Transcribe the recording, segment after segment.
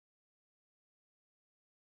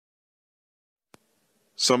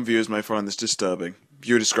Some viewers may find this disturbing.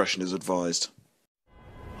 Viewer discretion is advised.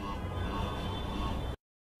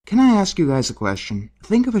 Can I ask you guys a question?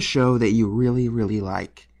 Think of a show that you really, really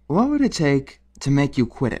like. What would it take to make you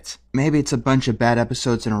quit it? Maybe it's a bunch of bad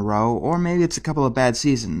episodes in a row, or maybe it's a couple of bad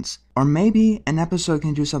seasons. Or maybe an episode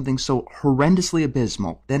can do something so horrendously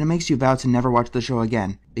abysmal that it makes you vow to never watch the show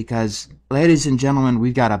again. Because, ladies and gentlemen,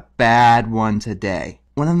 we've got a bad one today.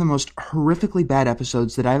 One of the most horrifically bad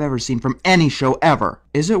episodes that I've ever seen from any show ever.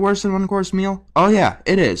 Is it worse than One Course Meal? Oh yeah,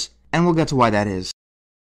 it is. And we'll get to why that is.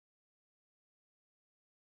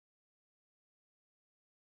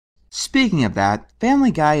 Speaking of that,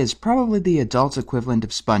 Family Guy is probably the adult equivalent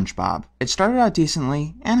of SpongeBob. It started out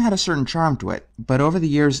decently and had a certain charm to it, but over the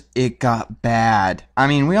years, it got bad. I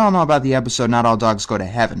mean, we all know about the episode Not All Dogs Go to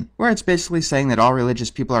Heaven, where it's basically saying that all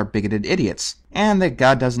religious people are bigoted idiots, and that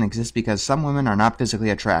God doesn't exist because some women are not physically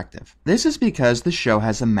attractive. This is because the show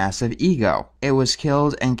has a massive ego. It was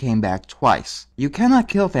killed and came back twice. You cannot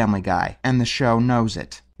kill Family Guy, and the show knows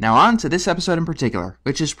it. Now on to this episode in particular,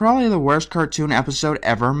 which is probably the worst cartoon episode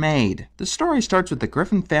ever made. The story starts with the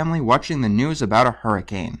Griffin family watching the news about a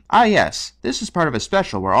hurricane. Ah yes, this is part of a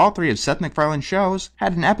special where all three of Seth MacFarlane's shows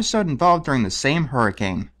had an episode involved during the same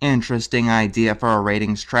hurricane. Interesting idea for a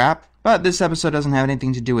ratings trap. But this episode doesn't have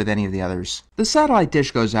anything to do with any of the others. The satellite dish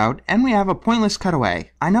goes out, and we have a pointless cutaway.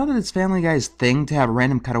 I know that it's Family Guy's thing to have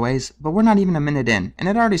random cutaways, but we're not even a minute in, and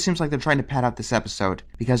it already seems like they're trying to pad out this episode.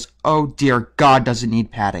 Because, oh dear God, does it need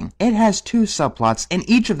padding. It has two subplots, and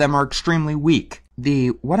each of them are extremely weak. The,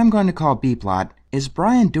 what I'm going to call B-plot, is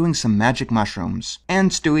Brian doing some magic mushrooms.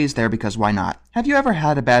 And Stewie's there because why not? Have you ever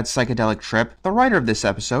had a bad psychedelic trip? The writer of this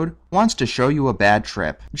episode wants to show you a bad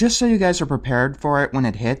trip. Just so you guys are prepared for it when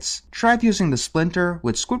it hits, try using the Splinter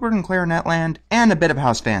with Squidward and Clarinetland and a bit of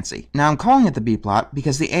House Fancy. Now I'm calling it the B-plot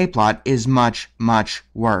because the A-plot is much, much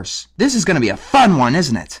worse. This is gonna be a fun one,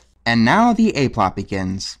 isn't it? And now the A-plot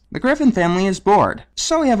begins. The Griffin family is bored,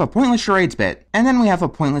 so we have a pointless charades bit, and then we have a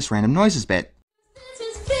pointless random noises bit.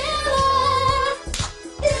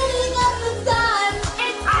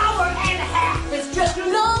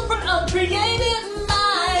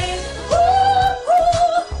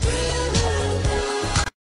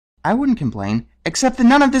 I wouldn't complain, except that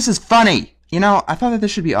none of this is funny! You know, I thought that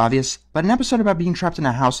this should be obvious, but an episode about being trapped in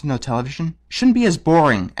a house with no television shouldn't be as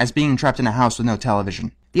boring as being trapped in a house with no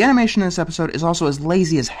television. The animation in this episode is also as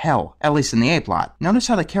lazy as hell, at least in the A-plot. Notice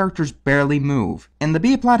how the characters barely move. In the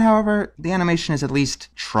B-plot, however, the animation is at least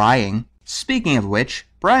trying. Speaking of which,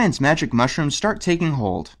 Brian's magic mushrooms start taking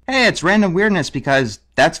hold. Hey, it's random weirdness because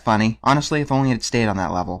that's funny. Honestly, if only it stayed on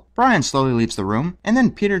that level. Brian slowly leaves the room, and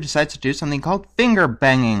then Peter decides to do something called finger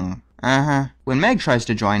banging. When Meg tries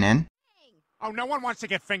to join in... Oh, no one wants to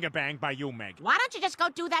get finger banged by you, Meg. Why don't you just go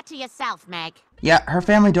do that to yourself, Meg? Yeah, her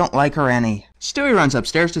family don't like her any. Stewie runs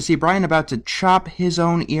upstairs to see Brian about to chop his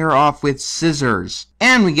own ear off with scissors.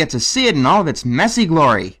 And we get to see it in all of its messy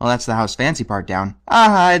glory. Well, that's the House Fancy part down.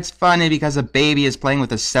 It's funny because a baby is playing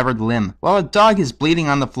with a severed limb, while a dog is bleeding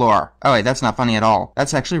on the floor. Oh wait, that's not funny at all.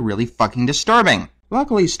 That's actually really fucking disturbing.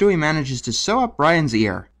 Luckily, Stewie manages to sew up Brian's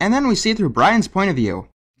ear, and then we see through Brian's point of view.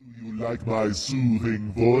 Do you like my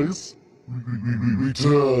soothing voice?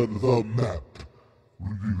 Return the map.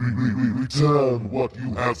 Return what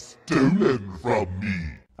you have stolen from me.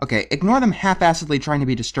 Okay, ignore them half-assedly trying to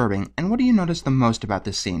be disturbing, and what do you notice the most about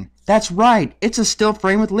this scene? That's right, it's a still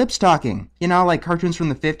frame with lips talking. You know, like cartoons from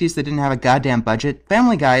the 50s that didn't have a goddamn budget?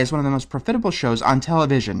 Family Guy is one of the most profitable shows on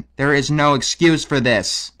television. There is no excuse for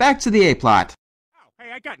this. Back to the A-plot. Oh,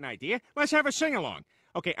 hey, I got an idea. Let's have a sing-along.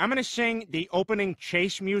 Okay, I'm gonna sing the opening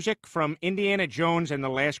chase music from Indiana Jones and the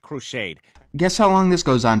Last Crusade. Guess how long this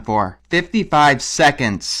goes on for? 55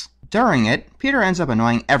 seconds. During it, Peter ends up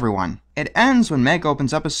annoying everyone. It ends when Meg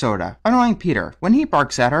opens up a soda, annoying Peter. When he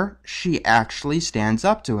barks at her, she actually stands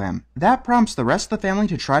up to him. That prompts the rest of the family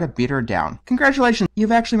to try to beat her down. Congratulations,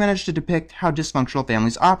 you've actually managed to depict how dysfunctional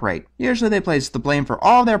families operate. Usually they place the blame for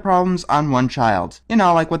all their problems on one child. You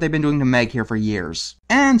know, like what they've been doing to Meg here for years.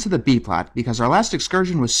 And to the B-plot, because our last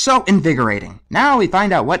excursion was so invigorating. Now we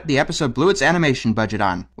find out what the episode blew its animation budget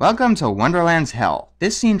on. Welcome to Wonderland's Hell.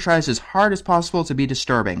 This scene tries as hard as possible to be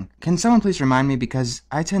disturbing. Can someone please remind me because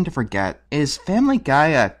I tend to forget. Is Family Guy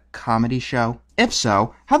a comedy show? If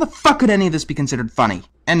so, how the fuck could any of this be considered funny?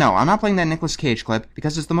 And no, I'm not playing that Nicolas Cage clip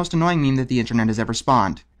because it's the most annoying meme that the internet has ever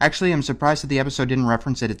spawned. Actually, I'm surprised that the episode didn't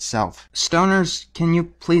reference it itself. Stoners, can you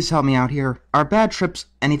please help me out here? Are bad trips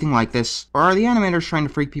anything like this? Or are the animators trying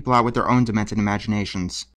to freak people out with their own demented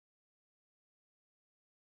imaginations?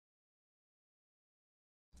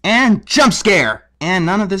 And jump scare! And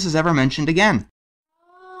none of this is ever mentioned again.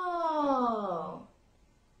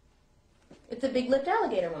 It's a big-lipped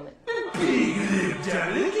alligator moment. Big-lipped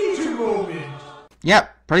alligator moment.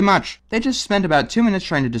 Yep, pretty much. They just spent about 2 minutes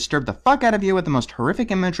trying to disturb the fuck out of you with the most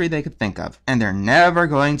horrific imagery they could think of, and they're never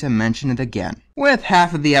going to mention it again. With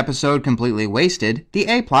half of the episode completely wasted, the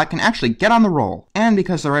A-plot can actually get on the roll. And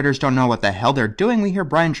because the writers don't know what the hell they're doing, we hear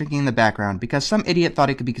Brian drinking in the background because some idiot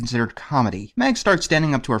thought it could be considered comedy. Meg starts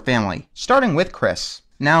standing up to her family, starting with Chris.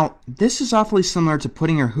 Now, this is awfully similar to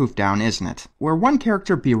Putting Your Hoof Down, isn't it? Where one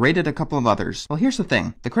character berated a couple of others. Well, here's the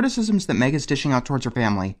thing. The criticisms that Meg is dishing out towards her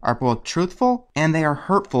family are both truthful and they are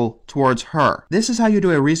hurtful towards her. This is how you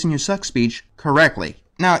do a Reason You Suck speech correctly.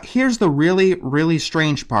 Now, here's the really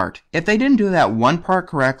strange part. If they didn't do that one part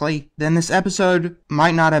correctly, then this episode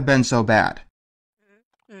might not have been so bad.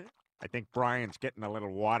 I think Brian's getting a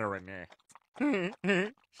little water in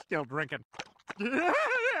there. Still drinking.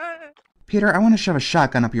 Peter, I want to shove a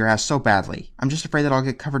shotgun up your ass so badly. I'm just afraid that I'll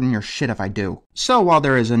get covered in your shit if I do. So while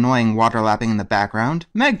there is annoying water lapping in the background,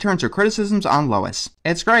 Meg turns her criticisms on Lois.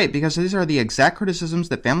 It's great because these are the exact criticisms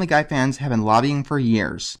that Family Guy fans have been lobbying for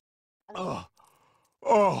years. Oh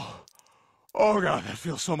God, that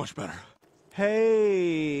feels so much better.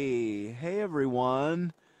 Hey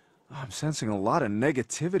everyone. I'm sensing a lot of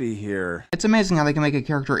negativity here. It's amazing how they can make a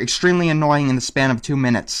character extremely annoying in the span of 2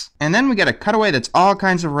 minutes. And then we get a cutaway that's all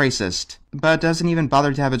kinds of racist, but doesn't even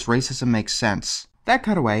bother to have its racism make sense. That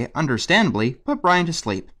cutaway, understandably, put Brian to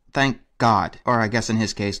sleep. Thank God. Or I guess in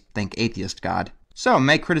his case, thank atheist God. So,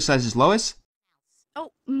 Meg criticizes Lois.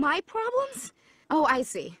 Oh, my problems? Oh, I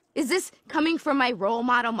see. Is this coming from my role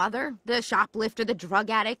model mother? The shoplifter, the drug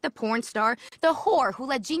addict, the porn star, the whore who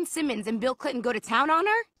let Gene Simmons and Bill Clinton go to town on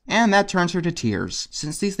her? And that turns her to tears.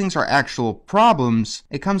 Since these things are actual problems,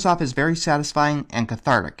 it comes off as very satisfying and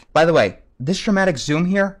cathartic. By the way, this dramatic zoom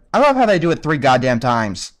here, I love how they do it 3 goddamn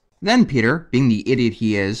times. Then Peter, being the idiot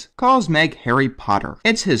he is, calls Meg Harry Potter.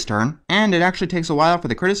 It's his turn, and it actually takes a while for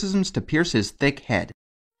the criticisms to pierce his thick head.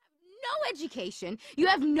 No education, you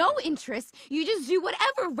have no interest, you just do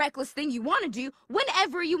whatever reckless thing you want to do,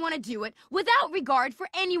 whenever you want to do it, without regard for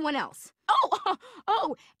anyone else.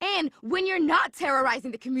 And when you're not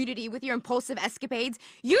terrorizing the community with your impulsive escapades,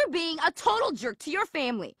 you're being a total jerk to your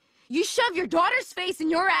family. You shove your daughter's face in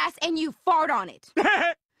your ass and you fart on it.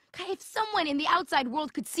 If someone in the outside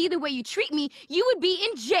world could see the way you treat me, you would be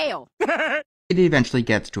in jail. It eventually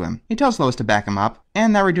gets to him. He tells Lois to back him up,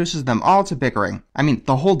 and that reduces them all to bickering. I mean,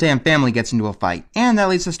 the whole damn family gets into a fight. And that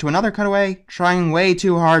leads us to another cutaway, trying way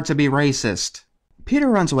too hard to be racist. Peter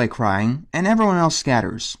runs away crying, and everyone else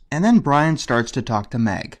scatters. And then Brian starts to talk to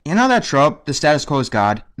Meg. You know that trope, the status quo is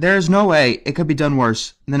God? There is no way it could be done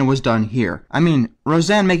worse than it was done here. I mean,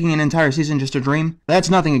 Roseanne making an entire season just a dream?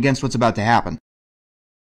 That's nothing against what's about to happen.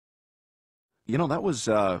 You know, that was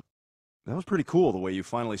pretty cool the way you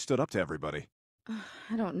finally stood up to everybody.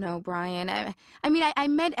 I don't know, Brian. I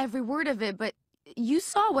meant every word of it, but you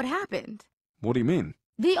saw what happened. What do you mean?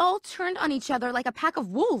 They all turned on each other like a pack of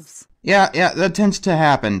wolves. Yeah, that tends to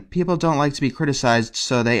happen. People don't like to be criticized,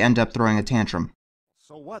 so they end up throwing a tantrum.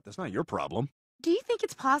 So what? That's not your problem. Do you think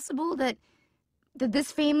it's possible that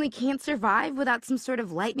this family can't survive without some sort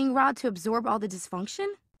of lightning rod to absorb all the dysfunction?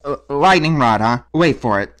 Lightning rod, huh? Wait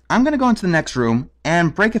for it. I'm gonna go into the next room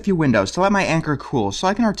and break a few windows to let my anchor cool so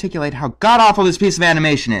I can articulate how god-awful this piece of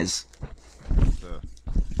animation is.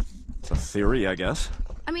 It's a theory, I guess.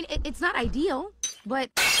 I mean, it's not ideal, but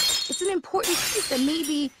it's an important piece that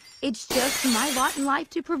maybe it's just my lot in life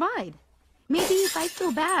to provide. Maybe if I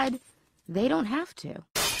feel bad, they don't have to.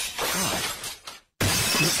 God.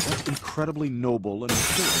 That's incredibly noble and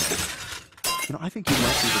important. You know, I think you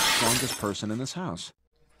might be the strongest person in this house.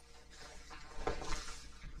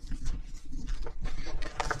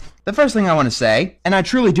 The first thing I want to say, and I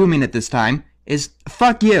truly do mean it this time, is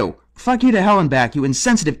fuck you. Fuck you to hell and back, you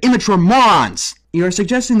insensitive, immature morons! You are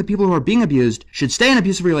suggesting that people who are being abused should stay in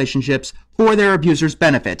abusive relationships for their abuser's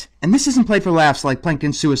benefit. And this isn't played for laughs like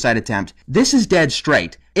Plankton's suicide attempt. This is dead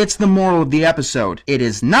straight. It's the moral of the episode. It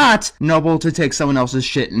is not noble to take someone else's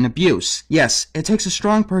shit in abuse. Yes, it takes a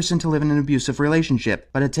strong person to live in an abusive relationship,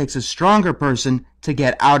 but it takes a stronger person to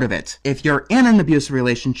get out of it. If you're in an abusive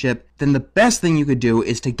relationship, then the best thing you could do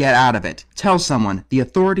is to get out of it. Tell someone, the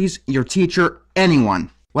authorities, your teacher,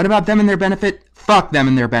 anyone. What about them and their benefit? Fuck them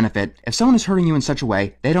and their benefit. If someone is hurting you in such a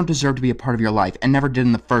way, they don't deserve to be a part of your life and never did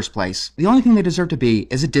in the first place. The only thing they deserve to be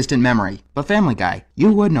is a distant memory. But Family Guy, you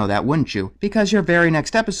would know that, wouldn't you? Because your very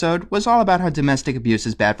next episode was all about how domestic abuse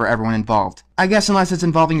is bad for everyone involved. I guess unless it's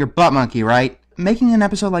involving your butt monkey, right? Making an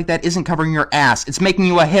episode like that isn't covering your ass, it's making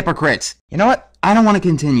you a hypocrite. You know what? I don't want to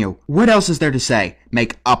continue. What else is there to say?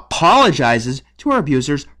 Meg apologizes to her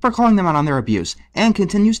abusers for calling them out on their abuse, and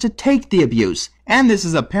continues to take the abuse. And this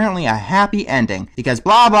is apparently a happy ending, because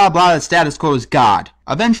blah blah blah, the status quo is God.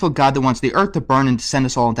 A vengeful God that wants the earth to burn and to send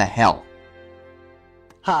us all into hell.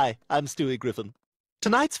 Hi, I'm Stewie Griffin.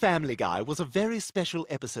 Tonight's Family Guy was a very special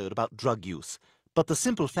episode about drug use. But the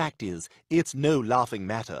simple fact is, it's no laughing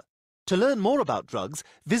matter. To learn more about drugs,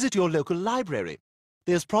 visit your local library.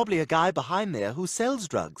 There's probably a guy behind there who sells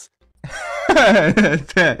drugs.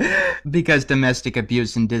 Because domestic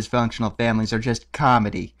abuse and dysfunctional families are just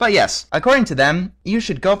comedy. But yes, according to them, you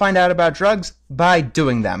should go find out about drugs by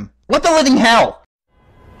doing them. What the living hell?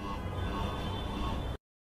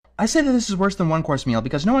 I say that this is worse than one-course meal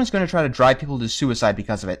because no one is going to try to drive people to suicide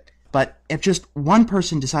because of it. But if just one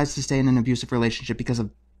person decides to stay in an abusive relationship because of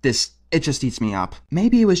this, it just eats me up.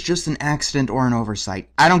 Maybe it was just an accident or an oversight.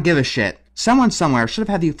 I don't give a shit. Someone somewhere should have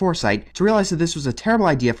had the foresight to realize that this was a terrible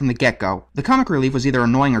idea from the get-go. The comic relief was either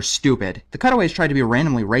annoying or stupid. The cutaways tried to be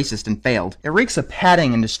randomly racist and failed. It reeks of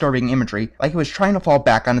padding and disturbing imagery, like it was trying to fall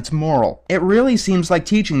back on its moral. It really seems like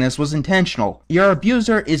teaching this was intentional. Your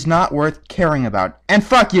abuser is not worth caring about. And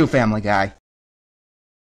fuck you, Family Guy.